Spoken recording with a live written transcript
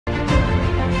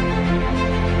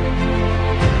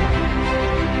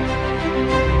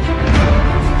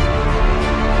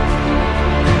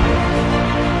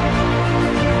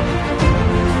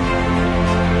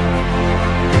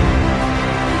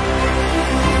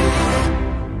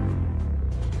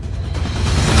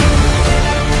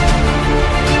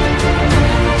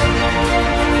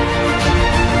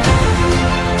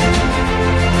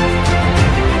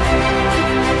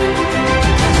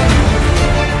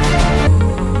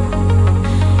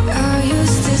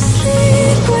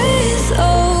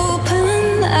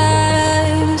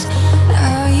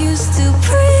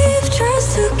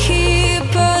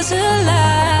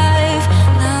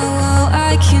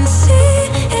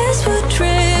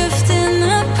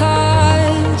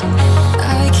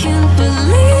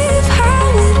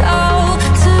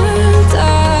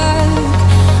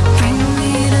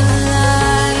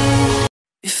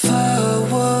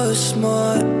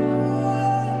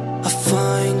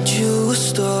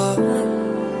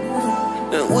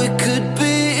we could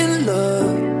be in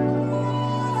love,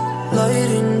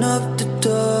 lighting up the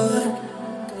dark.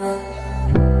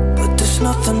 But there's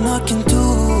nothing I can do,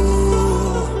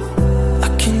 I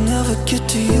can never get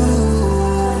to you.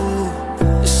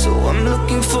 So I'm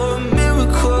looking for a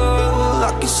miracle,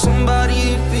 like if somebody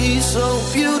be so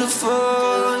beautiful,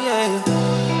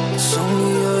 yeah. It's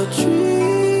only a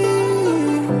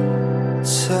dream,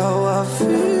 it's how I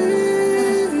feel.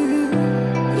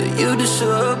 You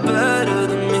deserve better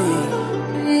than me.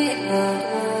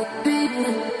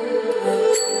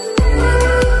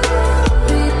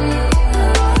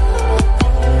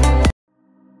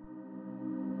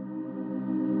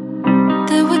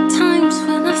 There were times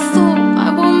when I thought I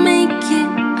won't make it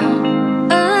out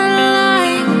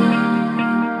alive.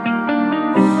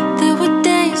 There were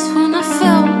days when I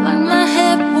felt like my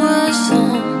head was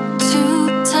on too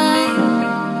tight.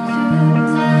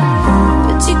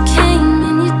 But you came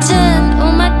and you turned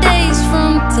all my days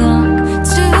from dark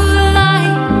to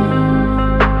light.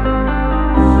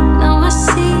 Now I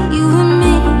see you and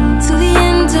me till the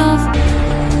end of.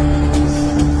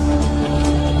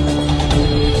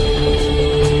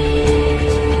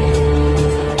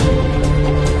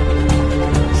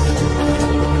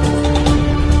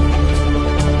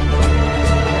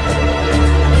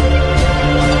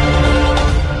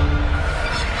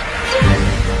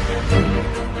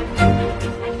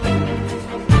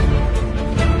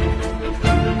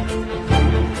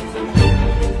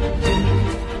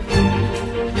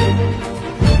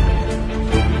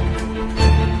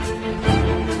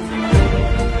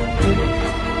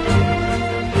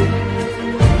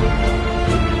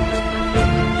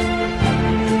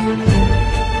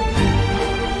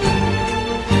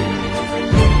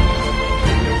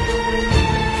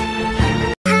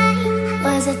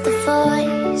 Was it the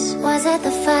voice? Was it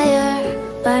the fire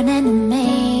burning in me?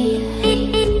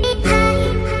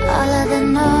 All of the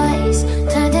noise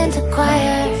turned into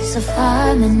choirs of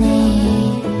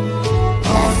harmony.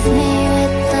 Left me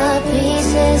with the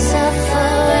pieces of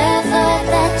forever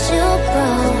that you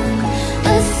broke.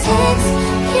 But since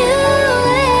you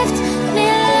left me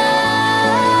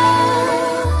alone,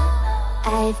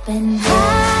 I've been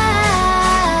high.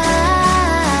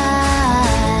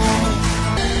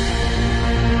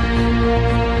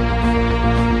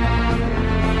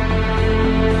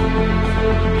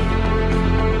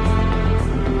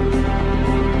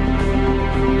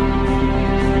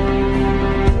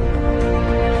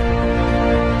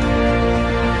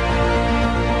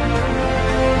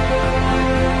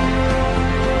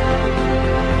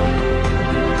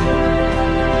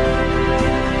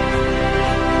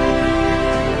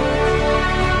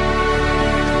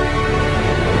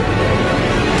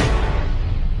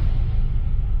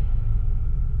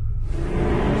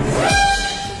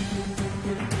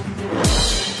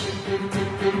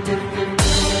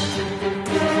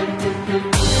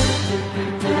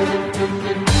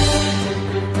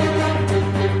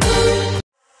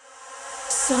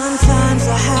 Sometimes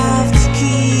I have to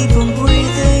keep on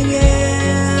breathing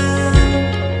in.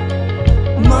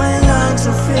 My lungs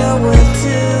are filled with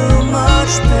too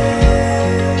much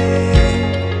pain.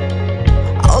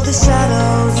 All the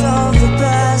shadows of the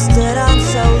past that I'm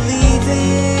so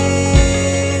leaving,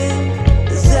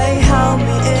 they held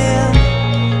me in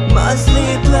my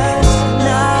sleepless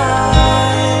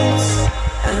nights.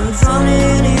 And I'm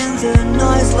drowning in the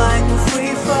noise like a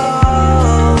free fall.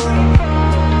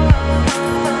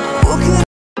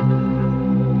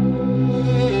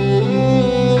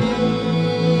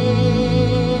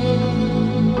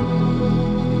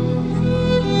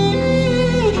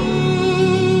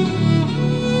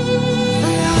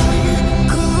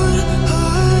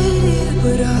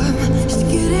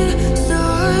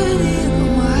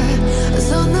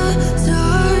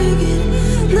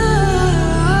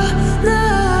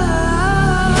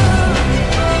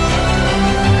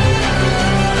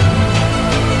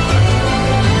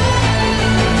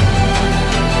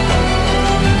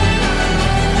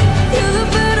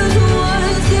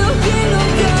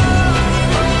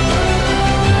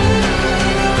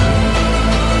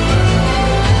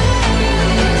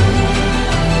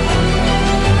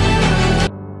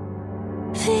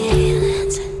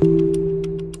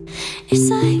 It's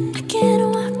like I can't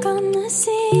walk on the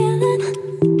ceiling.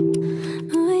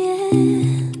 Oh yeah,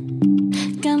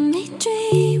 got me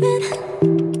dreaming,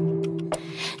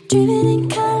 dreaming in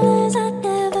colors I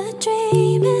never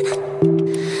dreamed in.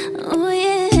 Oh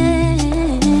yeah,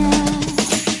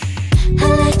 I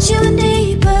let you in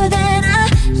deeper than I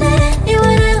let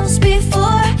anyone else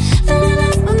before. Fell in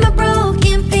love with my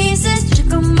broken pieces, took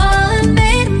them all and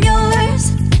made them yours.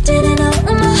 Didn't know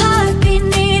my heart be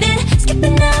needed,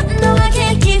 skipping out, no I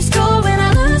can't keep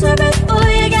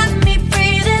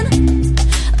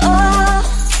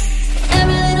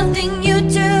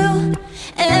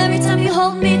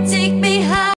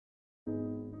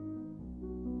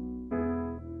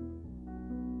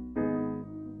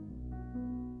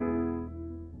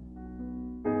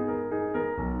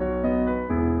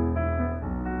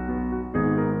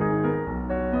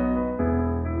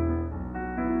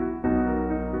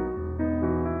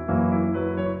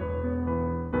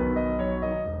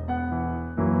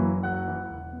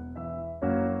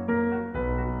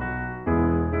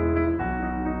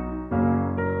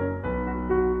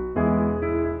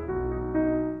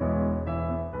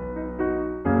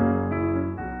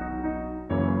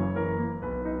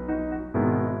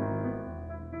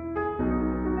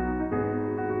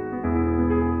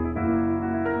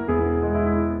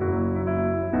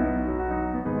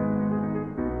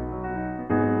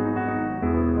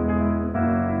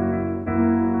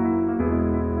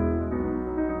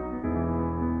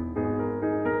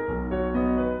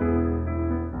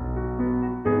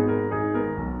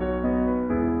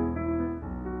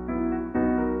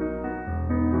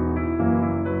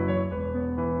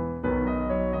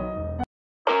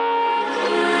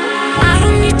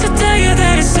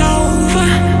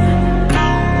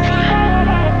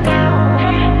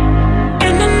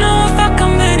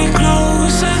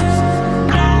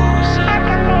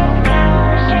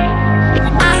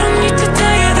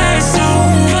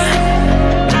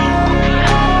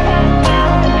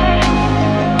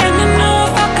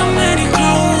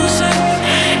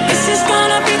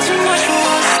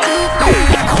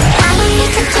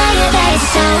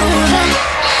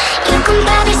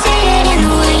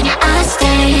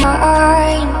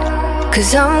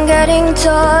 'Cause I'm getting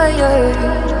tired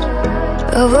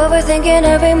of overthinking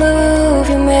every move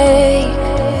you make,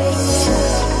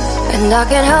 and I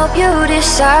can help you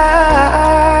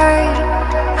decide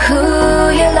who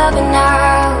you're loving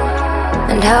now,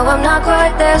 and how I'm not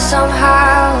quite there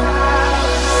somehow.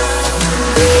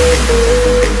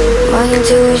 My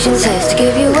intuition says to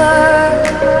give you up,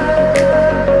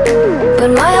 but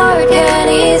my heart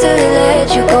can't easily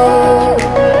let you go.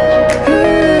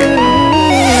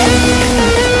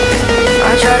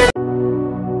 I try to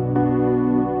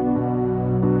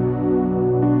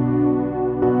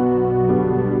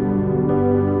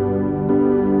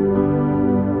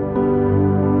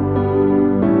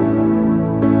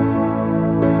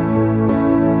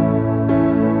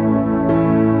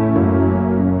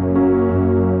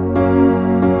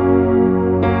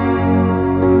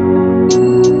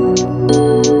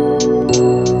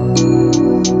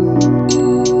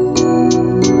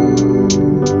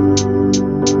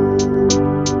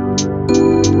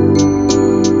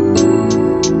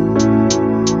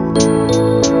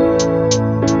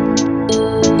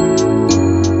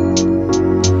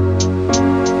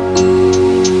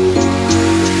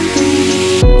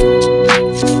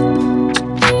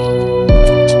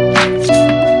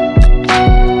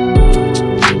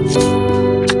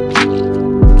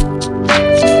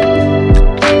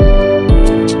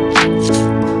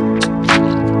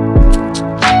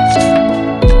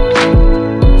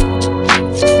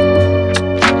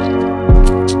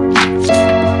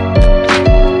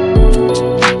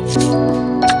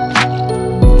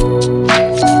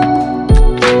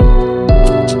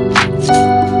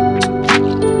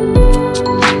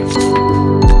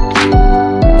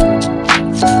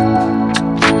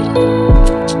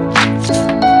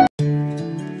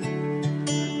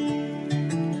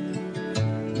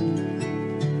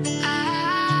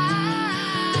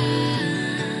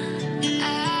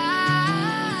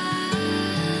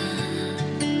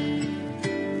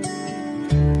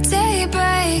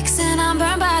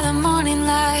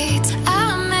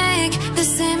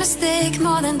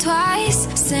more than twice.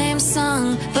 Same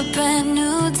song, but brand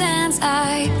new dance.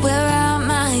 I wear out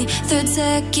my third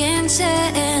second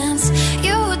chance.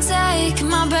 You take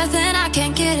my breath and I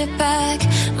can't get it back.